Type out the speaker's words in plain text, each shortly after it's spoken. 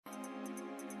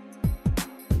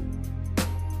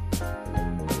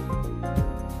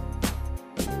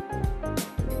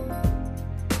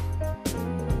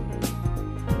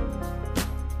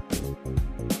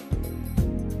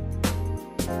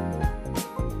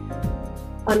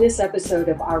On this episode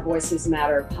of Our Voices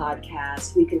Matter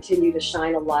podcast, we continue to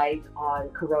shine a light on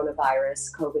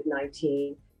coronavirus,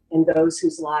 COVID-19, and those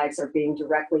whose lives are being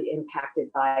directly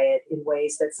impacted by it in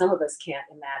ways that some of us can't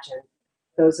imagine.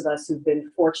 Those of us who've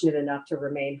been fortunate enough to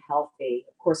remain healthy.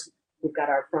 Of course, we've got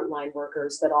our frontline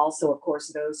workers, but also, of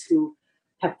course, those who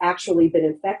have actually been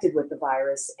infected with the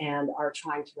virus and are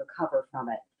trying to recover from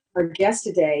it. Our guest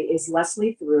today is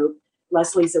Leslie Throop.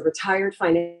 Leslie's a retired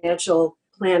financial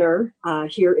planner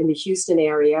here in the Houston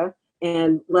area.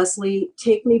 And Leslie,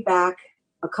 take me back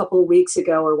a couple of weeks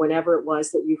ago or whenever it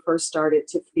was that you first started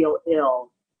to feel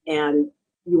ill and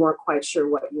you weren't quite sure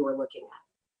what you were looking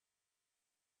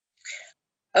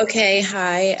at. Okay,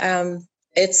 hi.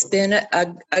 It's been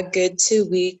a good 2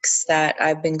 weeks that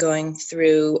I've been going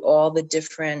through all the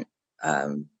different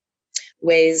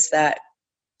ways that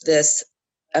this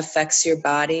affects your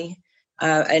body.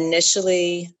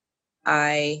 Initially,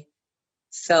 I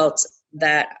felt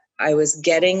that I was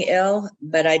getting ill,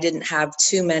 but I didn't have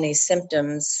too many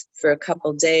symptoms for a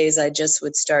couple days. I just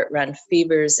would start run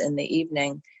fevers in the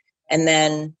evening, and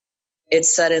then it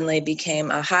suddenly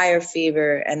became a higher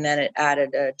fever, and then it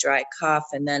added a dry cough,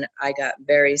 and then I got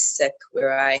very sick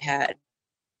where I had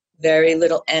very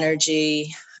little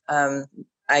energy.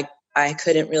 I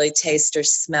couldn't really taste or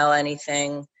smell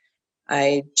anything.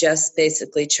 I just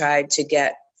basically tried to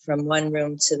get from one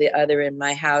room to the other in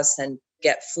my house and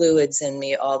get fluids in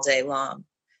me all day long.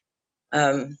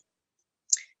 The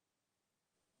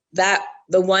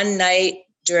one night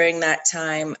during that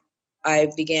time,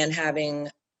 I began having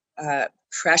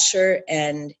pressure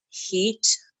and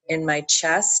heat in my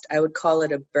chest. I would call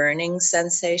it a burning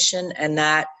sensation, and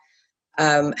that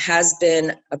has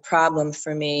been a problem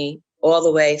for me all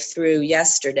the way through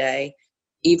yesterday,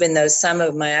 even though some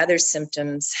of my other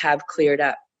symptoms have cleared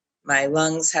up. My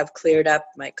lungs have cleared up,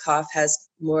 my cough has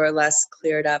more or less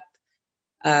cleared up,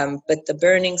 but the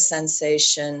burning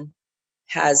sensation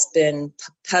has been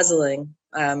puzzling,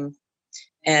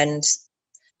 and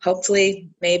hopefully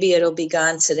maybe it'll be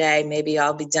gone today. Maybe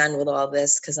I'll be done with all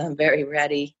this because I'm very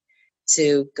ready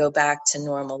to go back to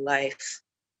normal life.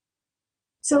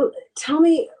 So tell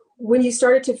me, when you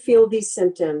started to feel these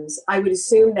symptoms, I would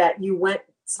assume that you went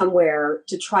somewhere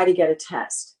to try to get a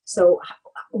test. So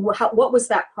what was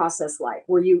that process like?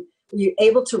 Were you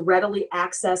able to readily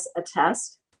access a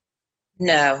test?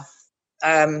 No.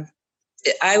 I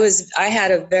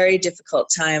had a very difficult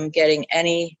time getting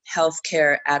any health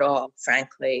care at all,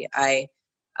 frankly. I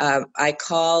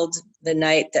called the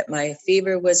night that my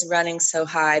fever was running so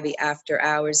high, the after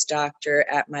hours doctor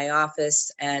at my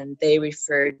office, and they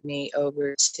referred me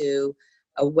over to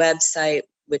a website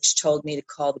which told me to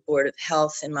call the Board of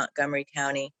Health in Montgomery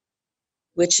County,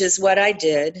 which is what I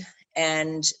did.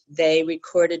 And they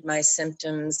recorded my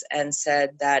symptoms and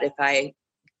said that if I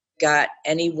got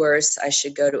any worse, I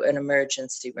should go to an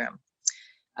emergency room.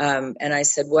 And I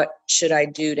said, what should I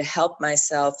do to help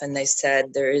myself? And they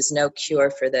said, there is no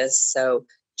cure for this, so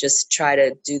just try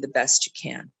to do the best you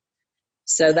can.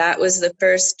 So that was the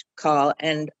first call,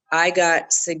 and I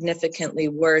got significantly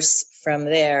worse from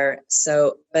there.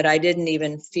 But I didn't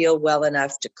even feel well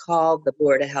enough to call the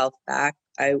Board of Health back.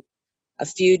 A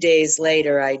few days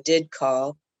later, I did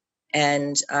call,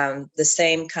 and the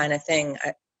same kind of thing.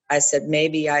 I said,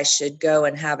 maybe I should go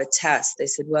and have a test. They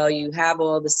said, well, you have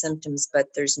all the symptoms, but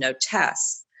there's no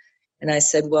tests. And I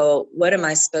said, well, what am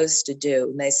I supposed to do?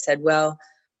 And they said, well,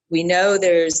 we know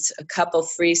there's a couple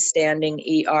freestanding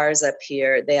ERs up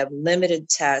here. They have limited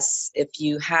tests. If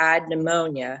you had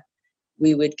pneumonia,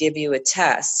 we would give you a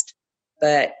test.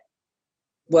 But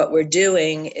what we're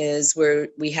doing is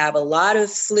we have a lot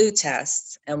of flu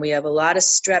tests and we have a lot of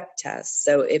strep tests.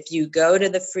 So if you go to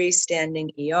the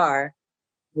freestanding ER,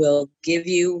 we'll give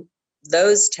you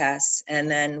those tests,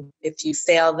 and then if you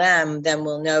fail them, then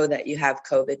we'll know that you have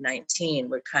COVID-19.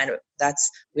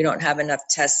 We don't have enough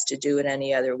tests to do it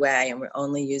any other way, and we're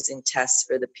only using tests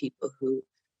for the people who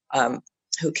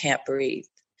can't breathe.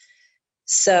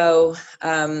 So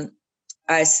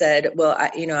I said, well,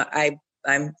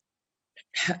 I'm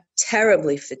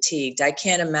terribly fatigued. I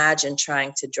can't imagine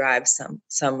trying to drive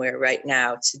somewhere right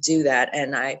now to do that,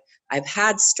 and I've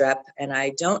had strep, and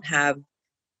I don't have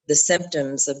the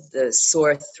symptoms of the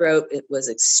sore throat. It was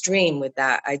extreme with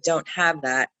that. I don't have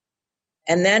that.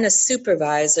 And then a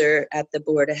supervisor at the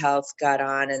Board of Health got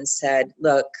on and said,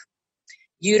 look,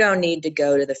 you don't need to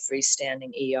go to the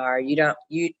freestanding ER. You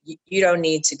don't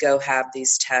need to go have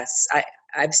these tests.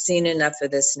 I've seen enough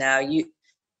of this now. You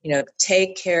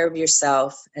take care of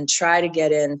yourself and try to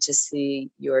get in to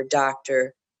see your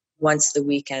doctor once the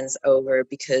weekend's over,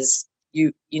 because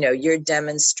you're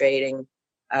demonstrating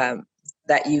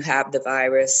that you have the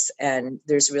virus, and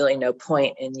there's really no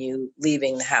point in you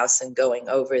leaving the house and going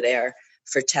over there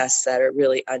for tests that are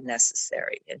really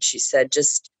unnecessary. And she said,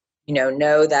 just,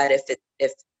 know that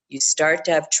if you start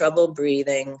to have trouble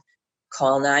breathing,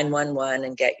 call 911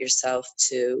 and get yourself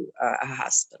to a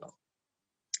hospital,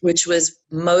 which was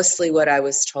mostly what I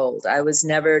was told. I was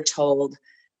never told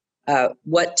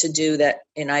what to do.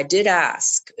 And I did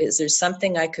ask, is there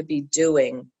something I could be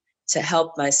doing to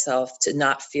help myself to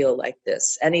not feel like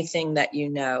this? Anything that you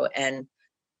know. And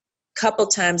a couple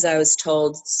times I was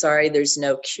told, sorry, there's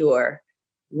no cure.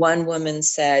 One woman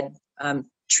said,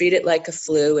 treat it like a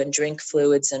flu and drink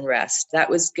fluids and rest. That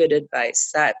was good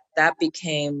advice. That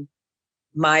became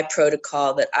my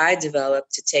protocol that I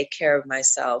developed to take care of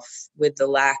myself with the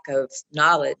lack of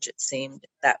knowledge, it seemed,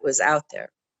 that was out there.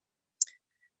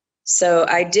 So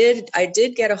I did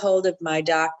get a hold of my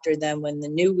doctor then when the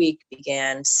new week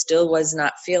began, still was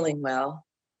not feeling well.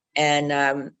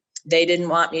 And they didn't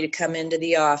want me to come into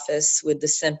the office with the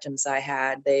symptoms I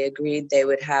had. They agreed they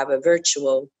would have a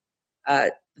virtual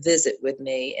visit with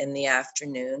me in the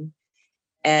afternoon.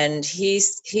 And he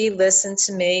listened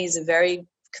to me. He's a very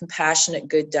compassionate,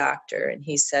 good doctor. And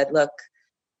he said, look,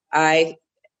 I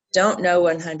don't know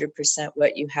 100%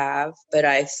 what you have, but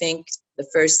I think the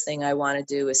first thing I want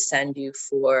to do is send you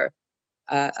for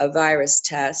a virus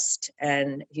test.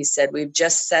 And he said, we've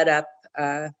just set up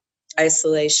an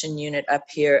isolation unit up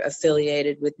here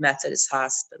affiliated with Methodist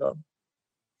Hospital,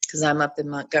 because I'm up in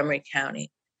Montgomery County.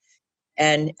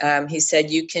 And he said,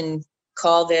 you can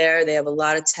call there. They have a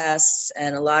lot of tests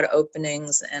and a lot of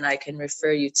openings, and I can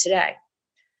refer you today.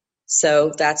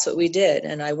 So that's what we did.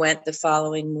 And I went the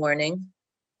following morning,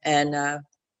 and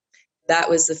that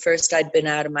was the first I'd been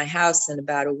out of my house in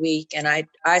about a week. And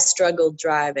I struggled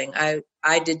driving.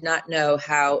 I did not know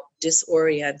how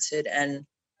disoriented and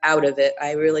out of it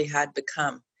I really had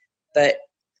become. But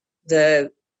the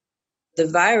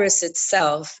virus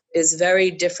itself is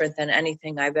very different than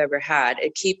anything I've ever had.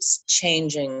 It keeps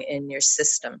changing in your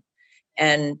system.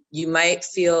 And you might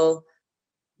feel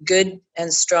good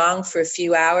and strong for a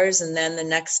few hours, and then the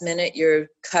next minute you're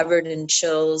covered in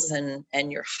chills and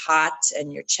you're hot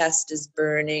and your chest is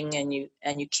burning and you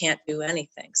can't do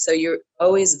anything. So you're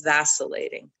always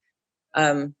vacillating.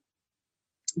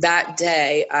 That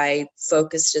day I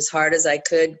focused as hard as I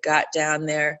could, got down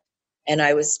there, and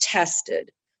I was tested.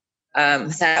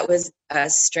 That was a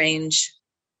strange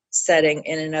setting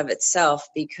in and of itself,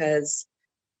 because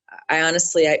I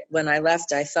honestly, when I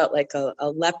left, I felt like a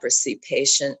leprosy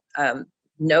patient.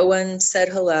 No one said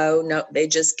hello. No, they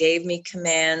just gave me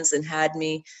commands and had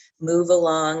me move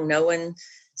along. No one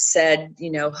said,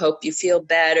 hope you feel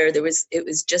better. It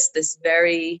was just this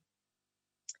very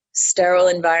sterile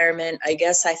environment. I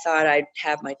guess I thought I'd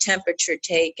have my temperature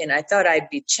taken. I thought I'd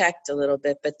be checked a little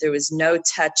bit, but there was no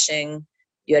touching.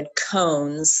 You had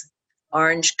cones,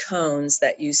 orange cones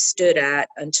that you stood at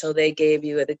until they gave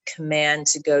you the command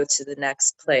to go to the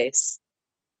next place.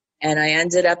 And I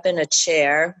ended up in a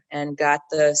chair and got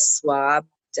the swab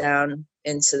down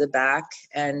into the back.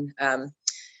 And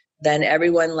then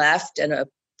everyone left, and a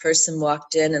person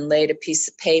walked in and laid a piece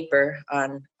of paper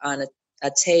on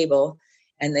a table.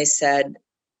 And they said,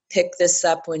 pick this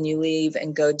up when you leave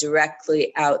and go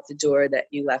directly out the door that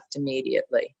you left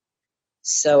immediately.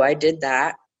 So I did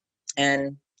that,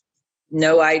 and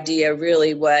no idea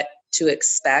really what to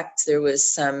expect. There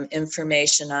was some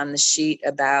information on the sheet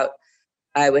about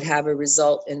I would have a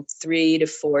result in 3 to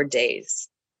 4 days.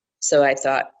 So I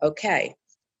thought, okay,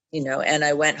 and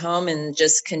I went home and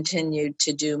just continued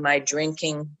to do my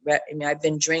drinking. I've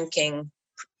been drinking,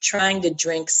 trying to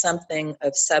drink something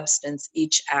of substance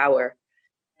each hour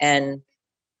and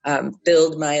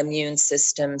build my immune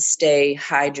system, stay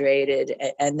hydrated,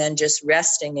 and then just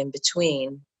resting in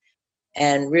between.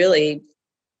 And really,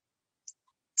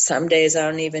 some days I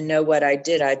don't even know what I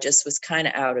did. I just was kind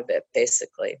of out of it,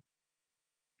 basically.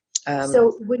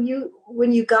 So when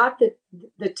you got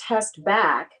the test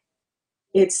back,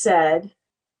 it said.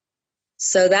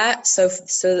 So that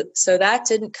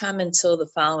didn't come until the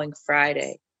following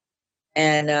Friday,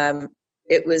 and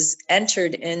it was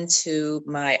entered into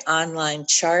my online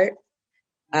chart.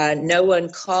 No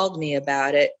one called me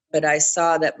about it, but I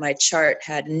saw that my chart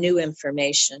had new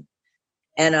information,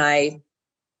 and I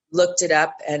looked it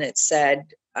up, and it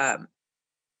said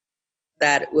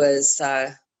that it was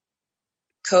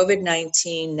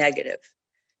COVID-19 negative.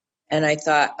 And I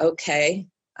thought, okay,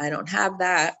 I don't have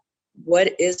that.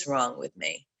 What is wrong with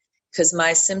me? Because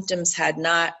my symptoms had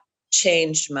not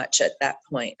changed much at that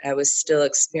point. I was still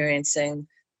experiencing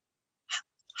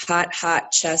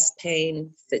hot chest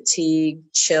pain, fatigue,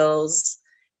 chills,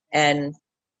 and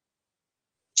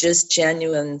just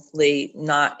genuinely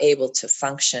not able to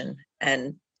function.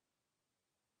 And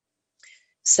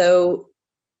so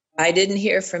I didn't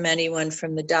hear from anyone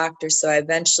from the doctor, so I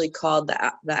eventually called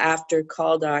the after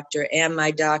call doctor, and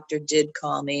my doctor did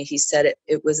call me. He said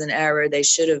it was an error. They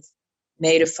should have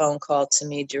made a phone call to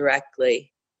me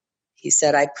directly. He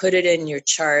said, I put it in your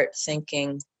chart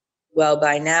thinking, well,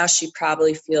 by now she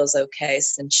probably feels okay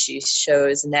since she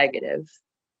shows negative.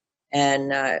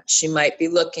 And she might be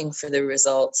looking for the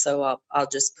results, so I'll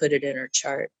just put it in her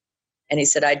chart. And he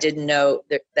said, I didn't know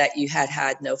that you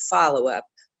had no follow-up.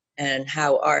 And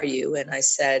how are you? And I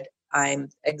said, I'm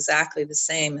exactly the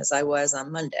same as I was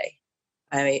on Monday.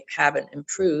 I haven't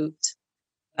improved.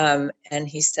 And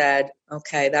he said,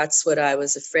 okay, that's what I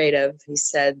was afraid of. He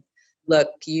said, look,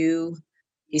 he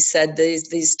said,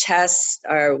 these tests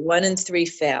are 1 in 3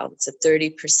 failed. It's a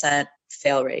 30%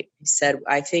 fail rate. He said,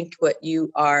 I think what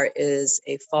you are is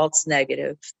a false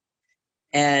negative.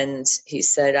 And he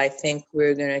said, I think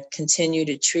we're going to continue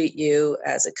to treat you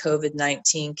as a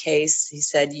COVID-19 case. He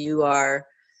said, you are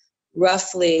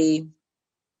roughly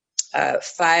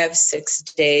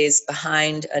 5-6 days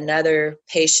behind another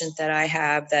patient that I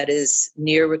have that is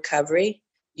near recovery.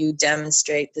 You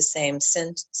demonstrate the same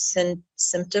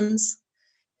symptoms.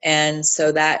 And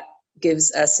so that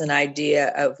gives us an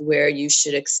idea of where you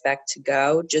should expect to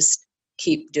go. Just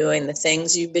keep doing the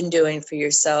things you've been doing for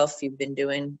yourself. You've been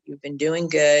doing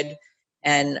good.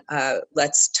 And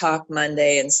let's talk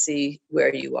Monday and see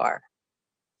where you are.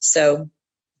 So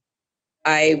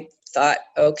I thought,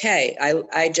 okay,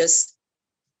 I just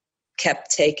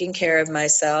kept taking care of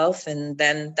myself. And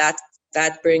then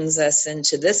that brings us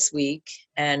into this week.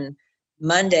 And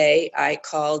Monday, I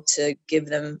called to give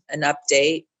them an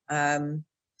update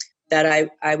that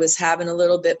I was having a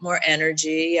little bit more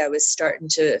energy. I was starting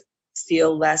to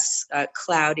feel less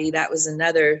cloudy. That was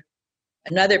another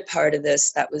part of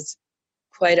this that was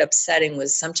quite upsetting,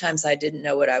 was sometimes I didn't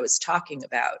know what I was talking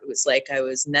about. It was like I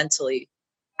was mentally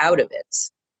out of it.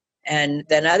 And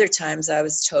then other times I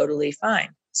was totally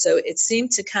fine. So it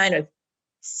seemed to kind of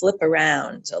flip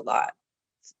around a lot.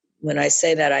 When I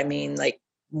say that, I mean like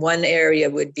one area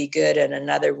would be good and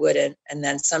another wouldn't. And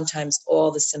then sometimes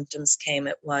all the symptoms came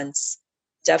at once,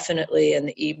 definitely in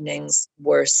the evenings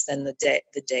worse than the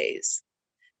days.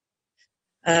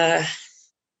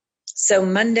 So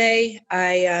Monday,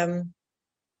 I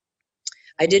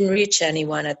didn't reach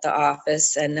anyone at the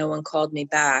office and no one called me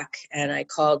back. And I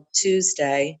called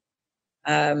Tuesday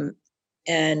and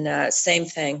same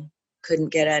thing, couldn't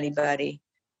get anybody.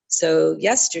 So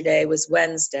yesterday was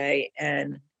Wednesday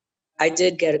and I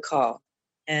did get a call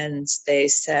and they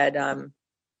said,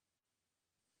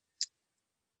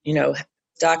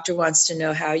 doctor wants to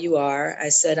know how you are. I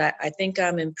said, I think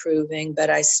I'm improving,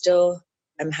 but I still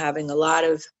am having a lot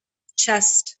of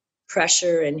chest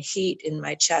pressure and heat in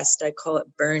my chest. I call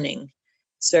it burning.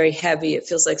 It's very heavy. It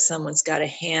feels like someone's got a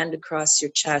hand across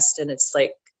your chest and it's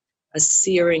like a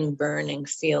searing, burning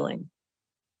feeling.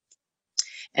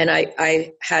 And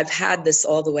I have had this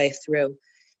all the way through.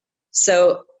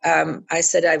 So I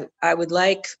said I would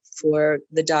like for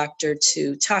the doctor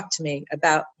to talk to me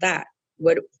about that.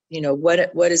 What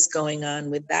is going on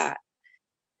with that?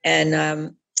 And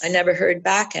I never heard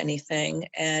back anything.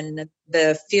 And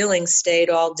the feeling stayed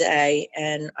all day.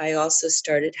 And I also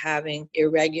started having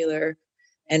irregular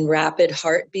and rapid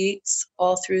heartbeats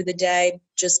all through the day,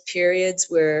 just periods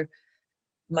where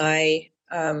my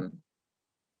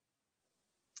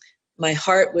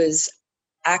heart was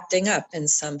acting up in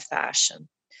some fashion.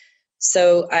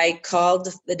 So I called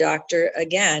the doctor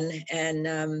again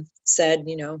and said,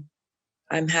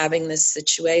 I'm having this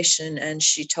situation. And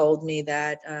she told me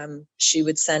that she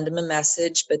would send him a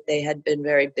message, but they had been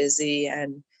very busy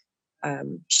and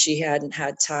she hadn't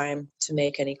had time to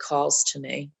make any calls to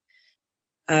me.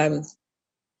 I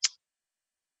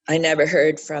never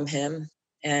heard from him.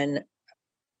 And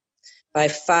by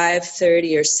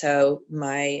 5:30 or so,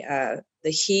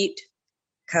 the heat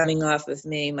coming off of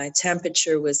me, my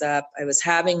temperature was up. I was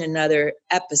having another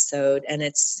episode and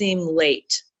it seemed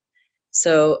late.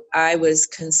 So I was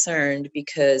concerned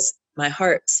because my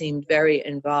heart seemed very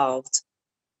involved.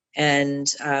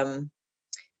 And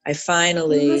I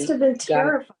finally... You must have been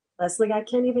terrified, Leslie. I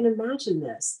can't even imagine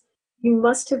this. You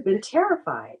must have been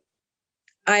terrified.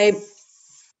 I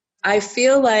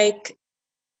feel like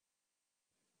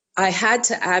I had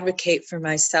to advocate for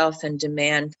myself and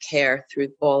demand care through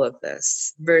all of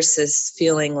this versus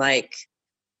feeling like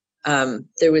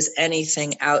there was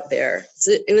anything out there.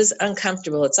 It was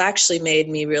uncomfortable. It's actually made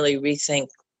me really rethink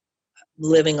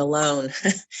living alone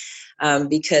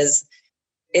because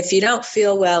if you don't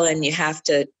feel well and you have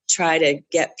to try to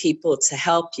get people to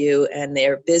help you and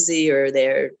they're busy, or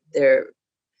they're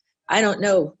I don't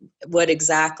know what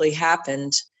exactly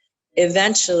happened.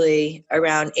 Eventually,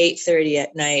 around 8:30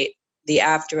 at night, the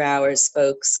after hours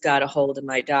folks got a hold of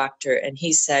my doctor, and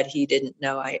he said he didn't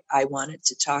know I wanted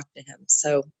to talk to him.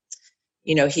 So,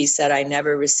 he said, I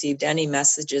never received any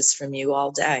messages from you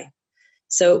all day.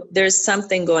 So there's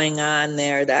something going on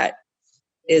there that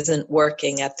isn't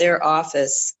working at their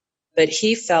office, but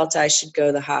he felt I should go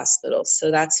to the hospital.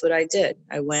 So that's what I did.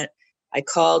 I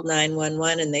called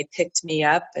 911 and they picked me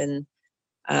up, and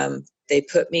they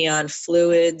put me on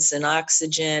fluids and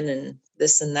oxygen and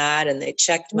this and that, and they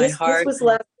checked my heart.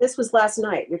 This was last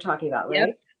night you're talking about, right?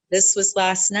 Yep, this was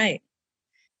last night.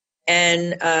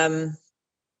 And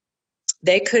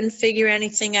they couldn't figure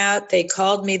anything out. They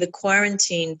called me the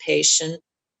quarantine patient.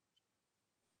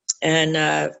 And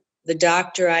the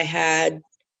doctor I had,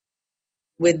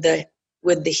 with the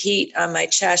heat on my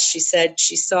chest, she said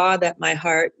she saw that my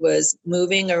heart was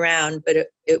moving around, but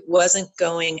it wasn't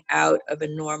going out of a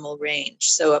normal range.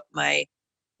 So my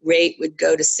rate would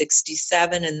go to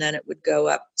 67, and then it would go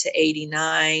up to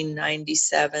 89,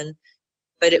 97,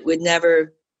 but it would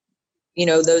never,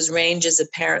 those ranges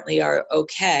apparently are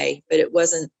okay, but it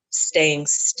wasn't staying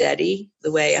steady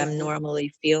the way I'm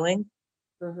normally feeling.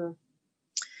 Mm-hmm.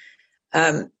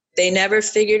 They never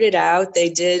figured it out. They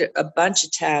did a bunch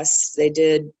of tests. They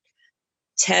did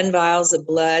 10 vials of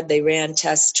blood. They ran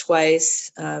tests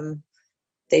twice.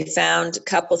 They found a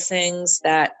couple things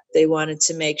that they wanted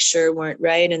to make sure weren't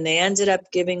right. And they ended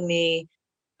up giving me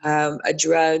a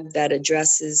drug that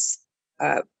addresses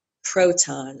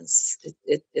protons.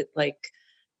 It like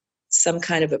some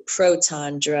kind of a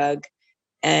proton drug.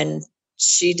 And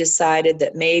she decided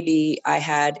that maybe I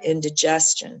had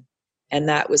indigestion, and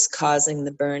that was causing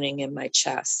the burning in my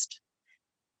chest.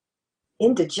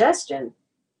 Indigestion?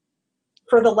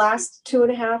 For the last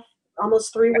 2.5,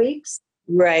 almost 3 weeks?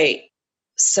 Right.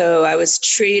 So I was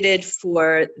treated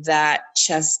for that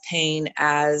chest pain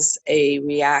as a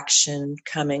reaction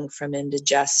coming from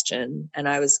indigestion, and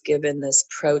I was given this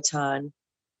proton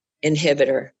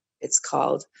inhibitor, it's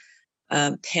called.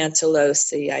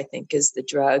 Pantalosi, I think, is the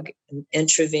drug,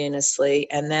 intravenously.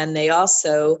 And then they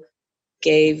also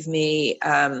gave me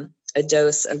a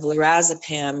dose of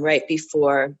lorazepam right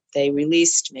before they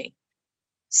released me.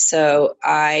 So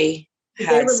Did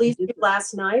they release you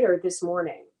last night or this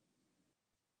morning?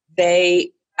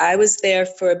 I was there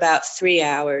for about 3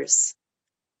 hours.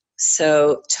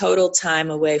 So total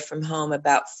time away from home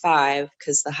about 5,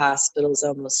 because the hospital's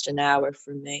almost an hour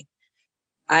from me.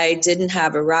 I didn't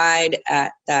have a ride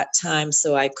at that time,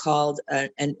 so I called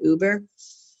an Uber.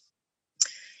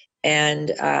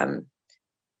 And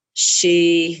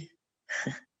she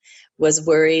was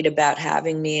worried about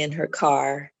having me in her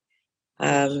car.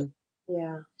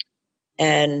 Yeah.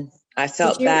 And I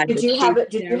felt bad. Did you have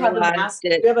a mask?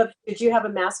 Did you have a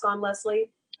mask on,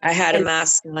 Leslie? I had a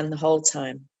mask on the whole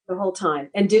time. The whole time.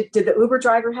 And did the Uber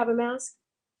driver have a mask?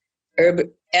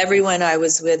 Everyone I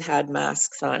was with had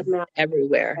masks on.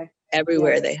 Everywhere. Okay.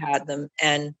 Everywhere they had them.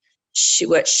 And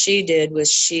what she did was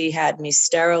she had me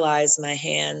sterilize my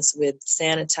hands with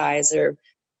sanitizer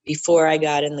before I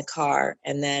got in the car.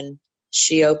 And then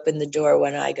she opened the door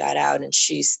when I got out, and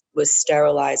she was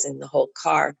sterilizing the whole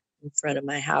car in front of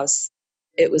my house.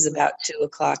 It was about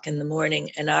 2:00 in the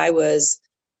morning, and I was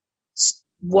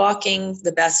walking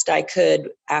the best I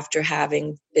could after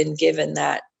having been given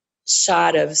that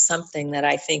shot of something that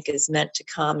I think is meant to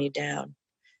calm you down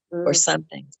or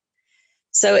something.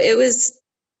 So it was,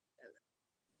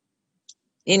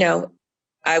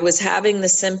 I was having the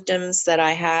symptoms that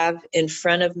I have in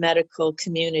front of medical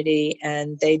community,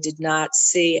 and they did not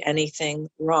see anything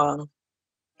wrong,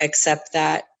 except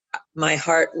that my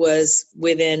heart was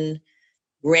within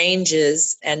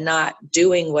ranges and not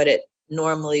doing what it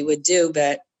normally would do,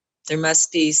 but there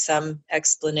must be some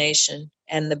explanation.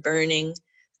 And the burning,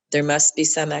 there must be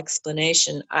some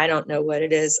explanation. I don't know what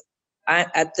it is.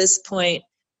 At this point,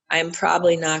 I'm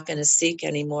probably not going to seek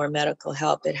any more medical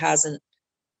help. It hasn't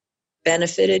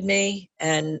benefited me,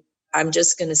 and I'm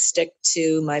just going to stick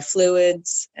to my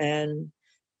fluids and,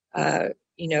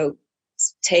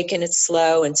 taking it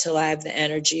slow until I have the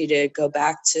energy to go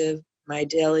back to my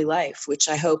daily life, which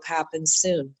I hope happens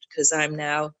soon, because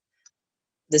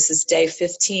this is day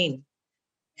 15,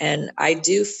 and I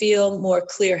do feel more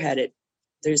clear-headed.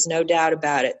 There's no doubt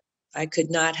about it. I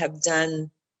could not have done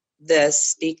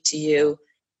speak to you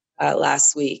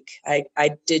last week.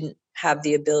 I didn't have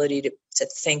the ability to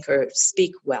think or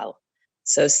speak well.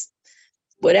 So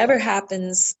whatever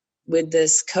happens with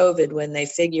this COVID, when they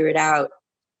figure it out,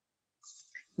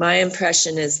 my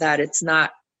impression is that it's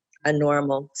not a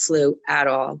normal flu at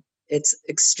all. It's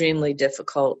extremely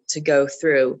difficult to go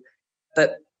through,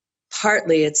 but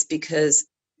partly it's because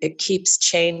it keeps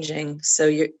changing. So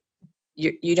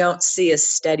you don't see a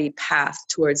steady path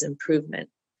towards improvement.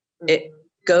 It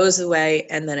goes away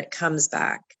and then it comes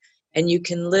back. And you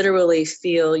can literally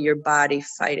feel your body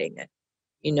fighting it.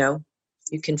 You know,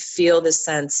 you can feel the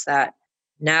sense that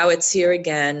now it's here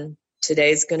again.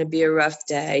 Today's going to be a rough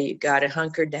day. You got to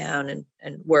hunker down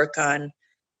and work on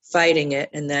fighting it.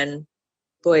 And then,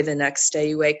 boy, the next day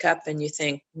you wake up and you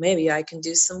think, maybe I can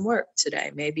do some work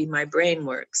today. Maybe my brain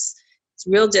works. It's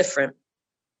real different.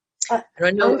 I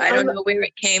don't know where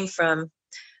it came from,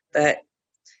 but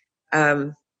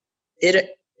I'm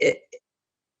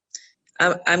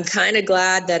kind of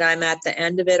glad that I'm at the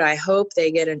end of it. I hope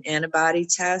they get an antibody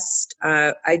test.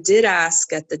 I did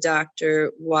ask at the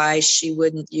doctor why she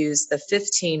wouldn't use the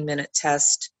 15-minute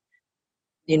test,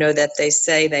 that they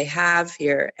say they have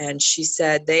here. And she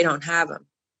said they don't have them.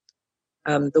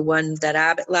 The one that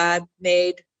Abbott Lab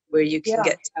made where you can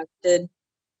get tested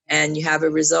and you have a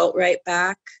result right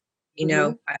back.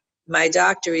 My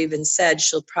doctor even said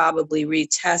she'll probably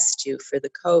retest you for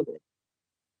the COVID.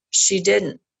 She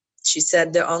didn't. She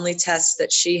said the only test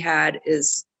that she had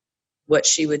is what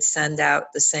she would send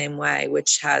out the same way,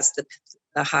 which has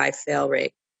the high fail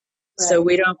rate. Right. So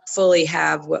we don't fully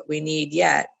have what we need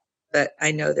yet, but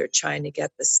I know they're trying to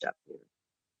get this stuff here.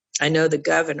 I know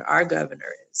our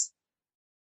governor is.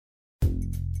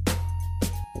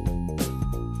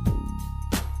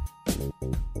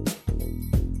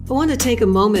 I want to take a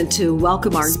moment to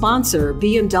welcome our sponsor,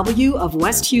 BMW of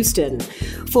West Houston.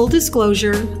 Full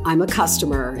disclosure, I'm a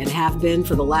customer and have been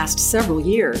for the last several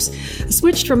years. I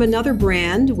switched from another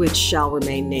brand, which shall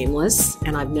remain nameless,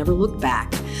 and I've never looked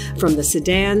back. From the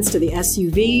sedans to the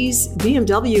SUVs,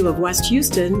 BMW of West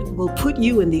Houston will put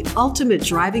you in the ultimate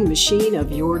driving machine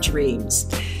of your dreams.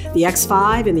 The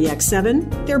X5 and the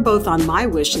X7, they're both on my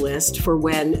wish list for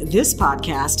when this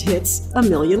podcast hits 1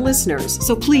 million listeners.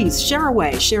 So please share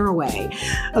away.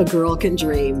 A girl can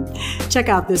dream. Check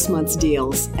out this month's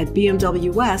deals at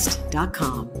bmwwest.com.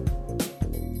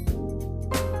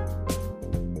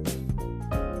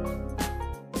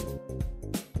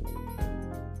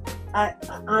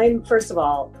 I'm, first of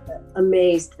all,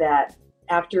 amazed that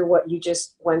after what you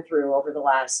just went through over the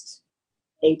last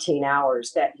 18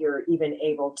 hours, that you're even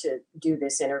able to do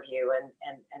this interview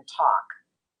and talk.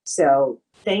 So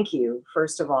thank you,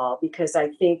 first of all, because I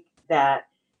think that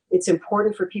it's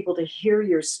important for people to hear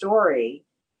your story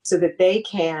so that they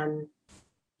can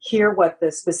hear what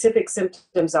the specific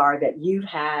symptoms are that you've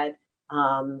had,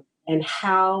 and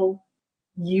how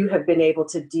you have been able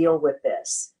to deal with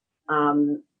this.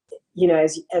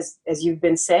 As you've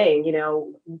been saying,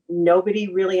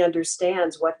 nobody really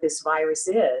understands what this virus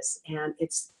is, and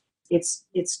it's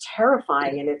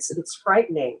terrifying and it's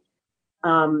frightening.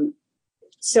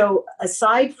 So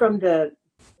aside from the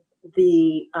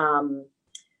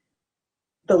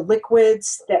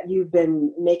liquids that you've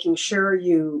been making sure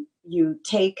you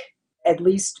take at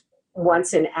least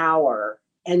once an hour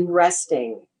and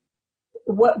resting,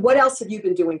 what else have you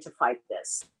been doing to fight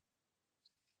this?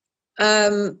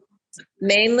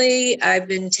 Mainly, I've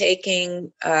been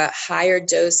taking higher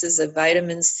doses of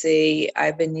vitamin C.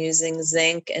 I've been using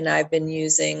zinc, and I've been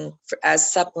using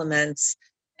as supplements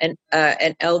an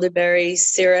elderberry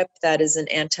syrup that is an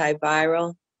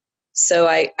antiviral. So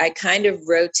I kind of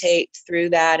rotate through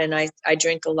that, and I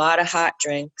drink a lot of hot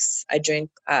drinks. I drink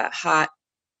hot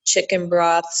chicken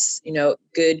broths,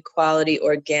 good quality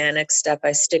organic stuff.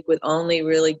 I stick with only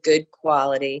really good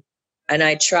quality. And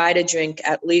I try to drink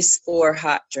at least 4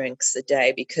 hot drinks a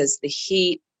day because the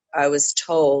heat, I was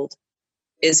told,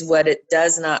 is what it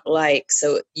does not like.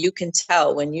 So you can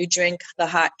tell when you drink the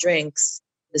hot drinks,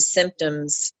 the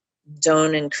symptoms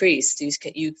don't increase. You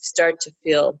start to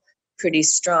feel pretty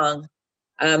strong.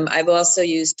 I've also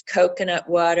used coconut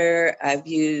water. I've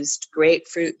used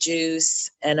grapefruit juice,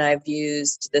 and I've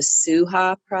used the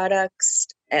Suja products,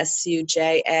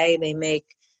 SUJA. They make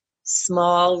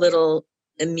small little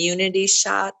immunity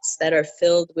shots that are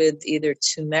filled with either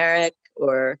turmeric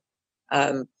or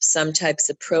some types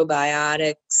of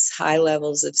probiotics, high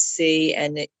levels of C,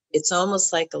 and it's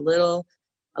almost like a little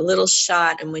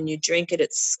shot. And when you drink it,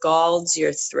 it scalds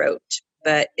your throat,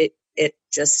 but it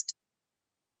just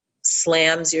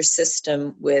slams your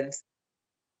system with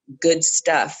good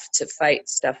stuff to fight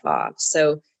stuff off.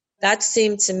 So that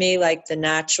seemed to me like the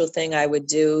natural thing I would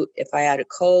do if I had a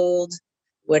cold,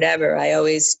 whatever. I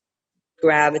always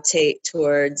gravitate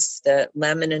towards the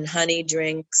lemon and honey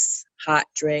drinks, hot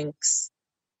drinks,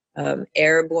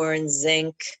 airborne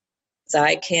zinc,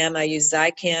 Zicam. I use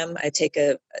Zicam. I take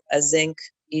a zinc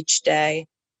each day.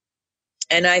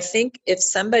 And I think if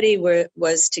somebody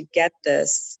was to get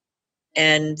this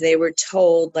and they were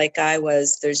told, like I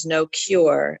was, there's no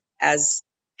cure, as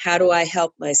how do I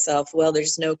help myself? Well,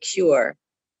 there's no cure.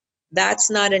 That's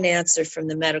not an answer from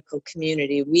the medical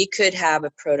community. We could have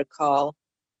a protocol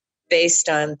based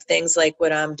on things like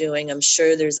what I'm doing. I'm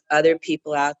sure there's other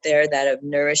people out there that have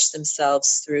nourished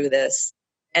themselves through this.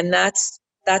 And that's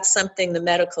something the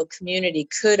medical community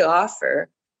could offer,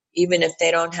 even if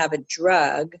they don't have a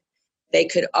drug. They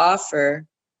could offer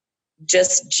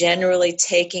just generally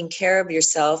taking care of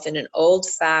yourself in an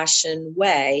old-fashioned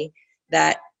way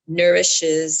that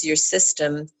nourishes your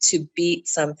system to beat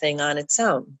something on its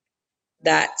own.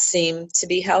 That seemed to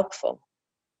be helpful.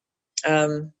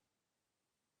 That's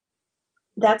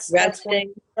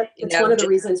one of the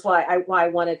reasons why I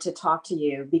wanted to talk to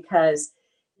you, because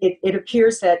it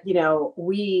appears that,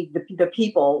 we, the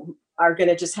people, are going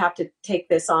to just have to take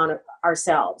this on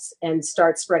ourselves and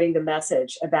start spreading the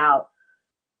message about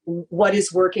what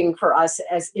is working for us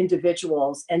as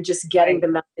individuals, and just getting the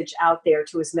message out there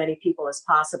to as many people as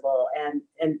possible.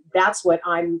 And that's what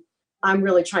I'm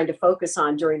really trying to focus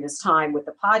on during this time with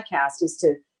the podcast, is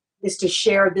to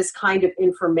share this kind of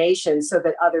information so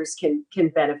that others can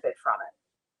benefit from it.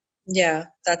 Yeah,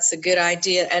 that's a good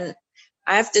idea. And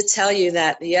I have to tell you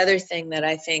that the other thing that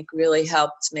I think really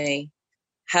helped me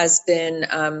has been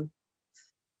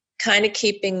kind of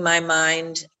keeping my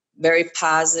mind very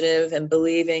positive and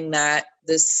believing that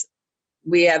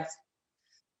we have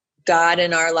God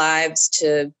in our lives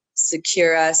to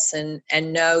secure us, and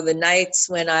know the nights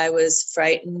when I was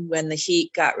frightened, when the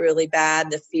heat got really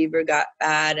bad, the fever got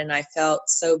bad, and I felt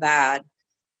so bad,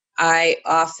 I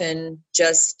often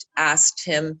just asked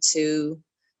him to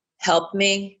help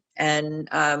me and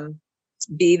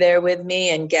be there with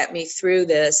me and get me through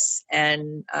this.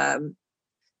 And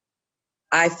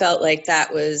I felt like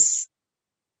that was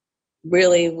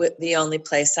really the only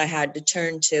place I had to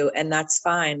turn to. And that's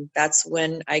fine. That's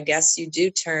when I guess you do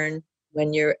turn,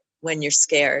 when you're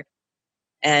scared.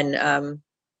 And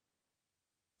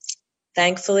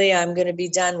thankfully, I'm going to be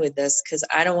done with this, because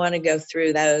I don't want to go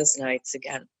through those nights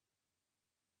again.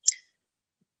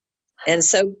 And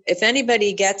so if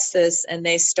anybody gets this and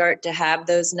they start to have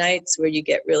those nights where you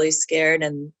get really scared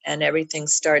and everything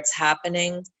starts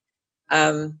happening,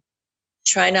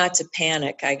 try not to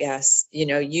panic, I guess.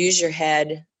 Use your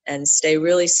head and stay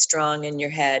really strong in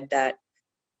your head, that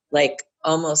like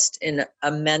almost in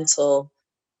a mental,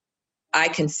 I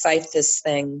can fight this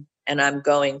thing, and I'm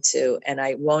going to, and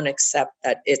I won't accept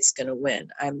that it's going to win.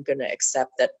 I'm going to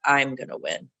accept that I'm going to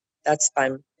win. That's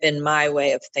been my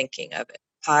way of thinking of it.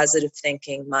 Positive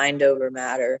thinking, mind over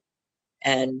matter,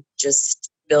 and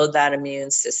just build that immune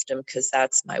system, because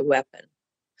that's my weapon.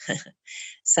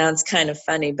 Sounds kind of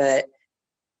funny, but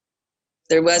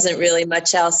there wasn't really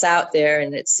much else out there,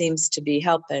 and it seems to be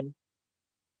helping.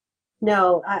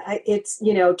 No, it's,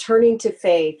 turning to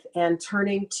faith and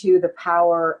turning to the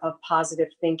power of positive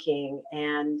thinking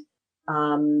and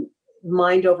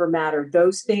mind over matter.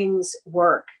 Those things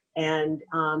work. And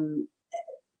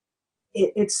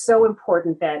it's so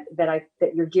important that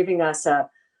you're giving us a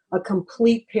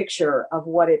complete picture of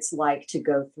what it's like to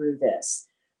go through this.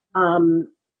 I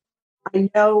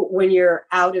know when you're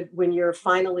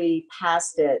finally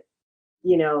past it,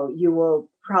 you will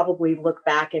probably look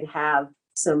back and have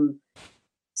some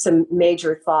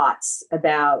major thoughts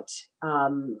about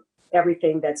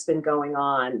everything that's been going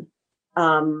on.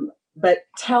 But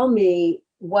tell me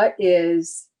what your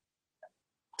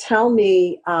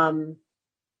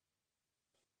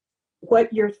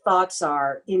thoughts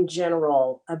are in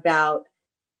general about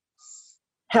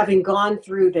having gone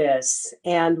through this,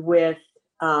 and with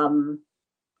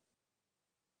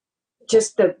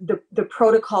just the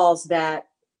protocols that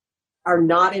are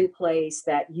not in place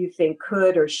that you think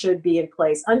could or should be in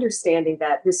place, understanding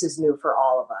that this is new for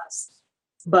all of us.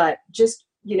 But just,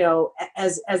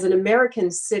 as an American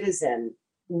citizen,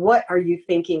 what are you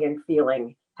thinking and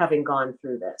feeling having gone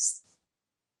through this?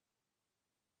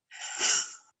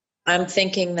 I'm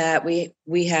thinking that we're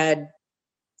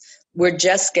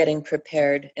just getting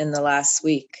prepared in the last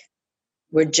week.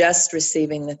 We're just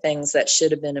receiving the things that should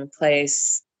have been in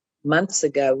place months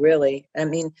ago, really. I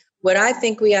mean, what I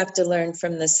think we have to learn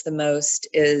from this the most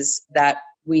is that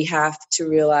we have to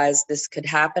realize this could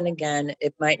happen again.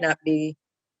 It might not be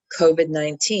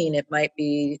COVID-19. It might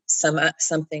be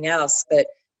something else, but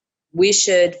we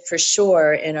should, for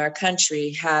sure, in our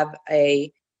country, have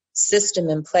a system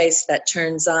in place that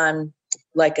turns on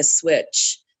like a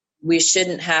switch. We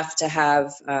shouldn't have to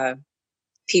have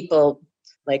people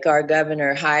like our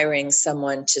governor hiring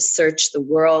someone to search the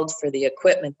world for the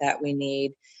equipment that we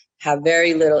need, have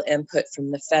very little input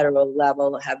from the federal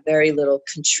level, have very little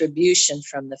contribution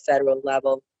from the federal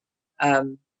level.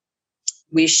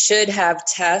 We should have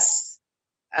tests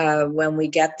when we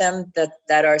get them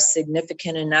that are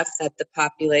significant enough that the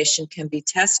population can be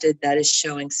tested that is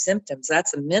showing symptoms.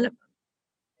 That's a minimum.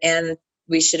 And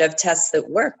we should have tests that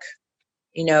work.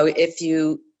 You know, if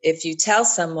you tell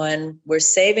someone we're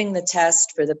saving the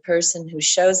test for the person who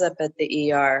shows up at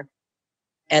the ER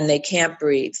and they can't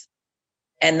breathe,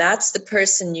 and that's the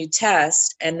person you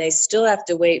test, and they still have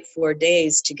to wait 4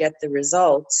 days to get the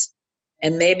results,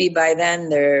 and maybe by then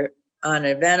they're on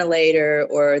a ventilator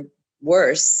or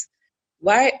worse,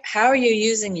 how are you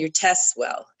using your tests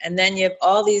well? And then you have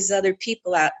all these other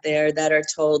people out there that are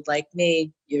told, like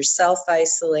me, you're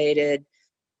self-isolated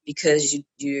because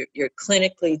you're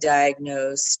clinically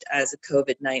diagnosed as a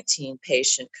COVID-19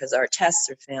 patient because our tests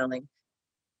are failing.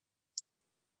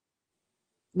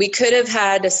 We could have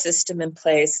had a system in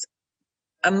place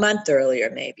a month earlier,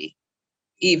 maybe,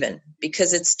 even,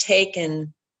 because it's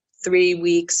taken 3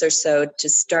 weeks or so to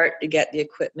start to get the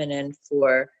equipment in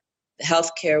for the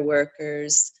healthcare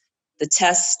workers. The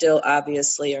tests still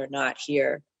obviously are not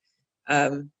here.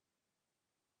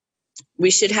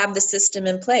 We should have the system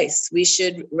in place. We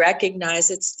should recognize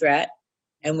its threat,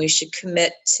 and we should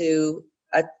commit to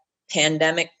a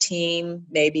pandemic team,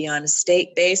 maybe on a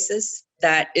state basis,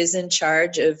 that is in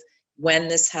charge of when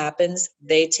this happens.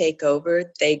 They take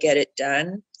over, they get it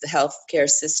done. The healthcare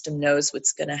system knows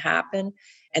what's going to happen.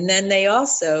 And then they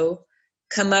also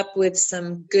come up with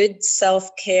some good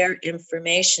self-care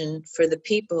information for the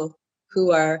people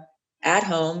who are at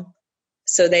home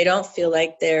so they don't feel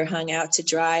like they're hung out to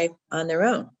dry on their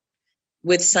own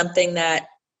with something that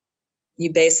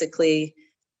you basically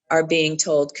are being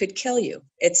told could kill you.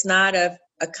 It's not a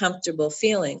comfortable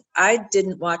feeling. I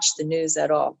didn't watch the news at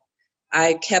all.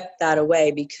 I kept that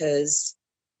away because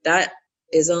that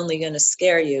is only going to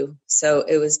scare you. So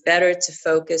it was better to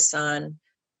focus on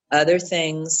other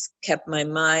things, kept my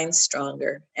mind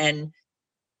stronger, and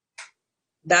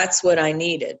that's what I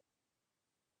needed.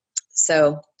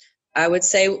 So I would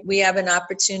say we have an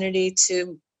opportunity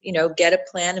to, get a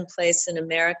plan in place in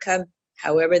America,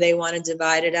 however they want to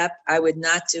divide it up. I would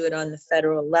not do it on the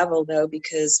federal level, though,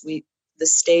 because the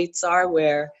states are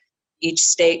where each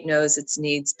state knows its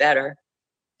needs better,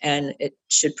 and it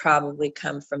should probably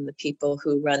come from the people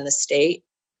who run the state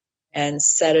and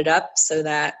set it up so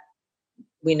that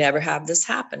we never have this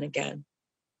happen again.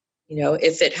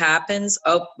 If it happens,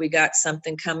 we got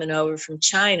something coming over from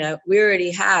China, we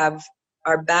already have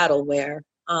our battleware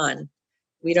on.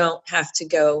 We don't have to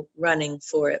go running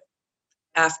for it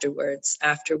afterwards,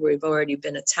 after we've already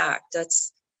been attacked.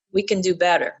 We can do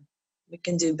better. We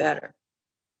can do better.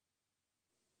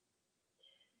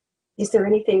 Is there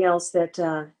anything else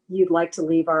that you'd like to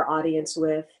leave our audience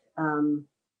with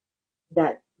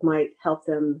that might help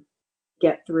them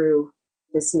get through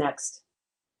this next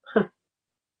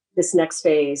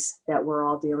phase that we're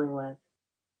all dealing with?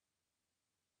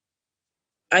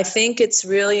 I think it's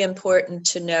really important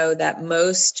to know that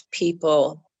most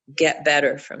people get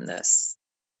better from this.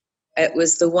 It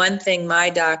was the one thing my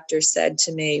doctor said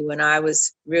to me when I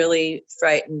was really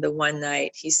frightened the one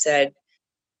night. He said,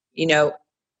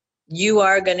 you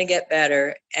are going to get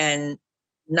better, and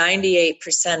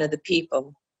 98% of the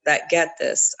people that get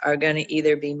this are going to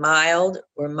either be mild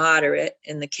or moderate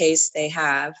in the case they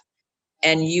have,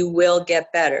 and you will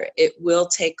get better. It will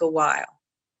take a while.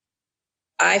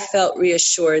 I felt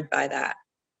reassured by that.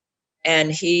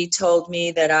 And he told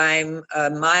me that I'm a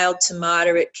mild to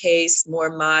moderate case, more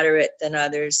moderate than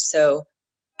others. So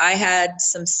I had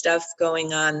some stuff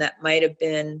going on that might have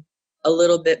been a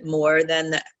little bit more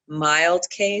than the mild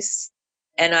case.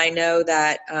 And I know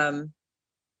that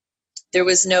there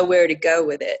was nowhere to go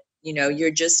with it.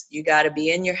 You got to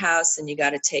be in your house and you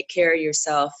got to take care of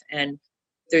yourself. And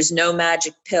there's no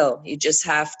magic pill. You just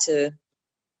have to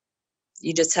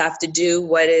do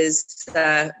what is,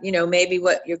 maybe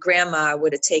what your grandma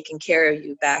would have taken care of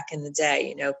you back in the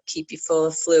day, keep you full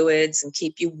of fluids and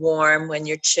keep you warm when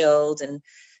you're chilled, and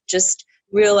just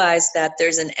realize that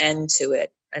there's an end to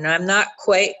it. And I'm not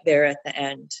quite there at the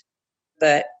end,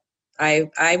 but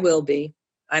I will be.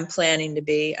 I'm planning to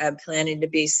be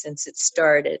since it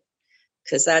started,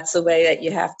 because that's the way that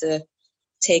you have to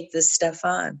take this stuff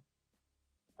on.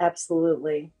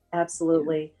 Absolutely.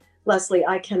 Absolutely. Leslie,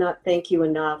 I cannot thank you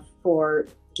enough for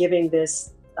giving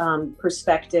this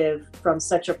perspective from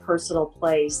such a personal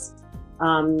place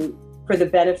for the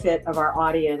benefit of our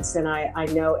audience. And I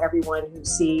know everyone who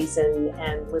sees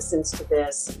and listens to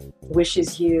this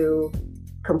wishes you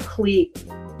complete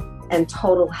and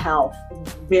total health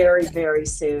very, very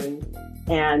soon.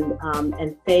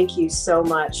 And thank you so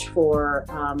much for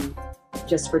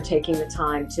just for taking the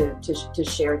time to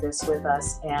share this with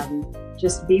us. And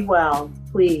just be well,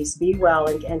 please be well,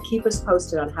 and keep us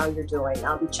posted on how you're doing.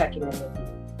 I'll be checking in with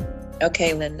you.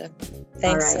 Okay, Linda.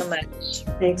 Thanks so much.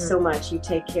 Thanks so much. You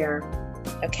take care.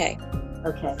 Okay.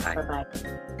 Okay. Bye. Bye-bye.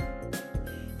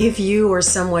 If you or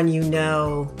someone you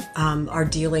know are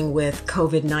dealing with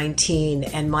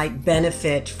COVID-19 and might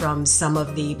benefit from some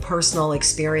of the personal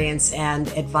experience and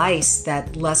advice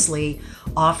that Leslie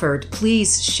offered,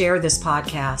 please share this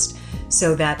podcast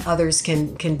so that others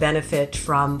can benefit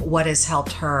from what has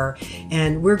helped her.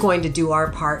 And we're going to do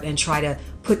our part and try to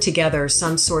put together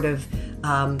some sort of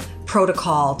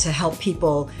protocol to help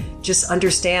people just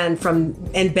understand from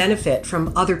and benefit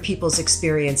from other people's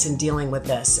experience in dealing with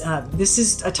this. This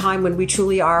is a time when we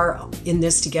truly are in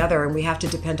this together, and we have to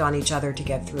depend on each other to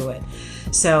get through it.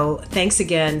 So thanks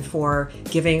again for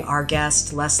giving our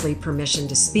guest Leslie permission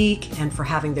to speak and for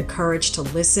having the courage to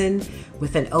listen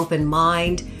with an open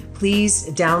mind. Please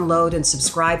download and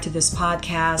subscribe to this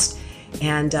podcast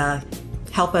and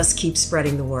help us keep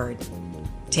spreading the word.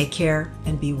 Take care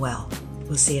and be well.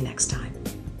 We'll see you next time.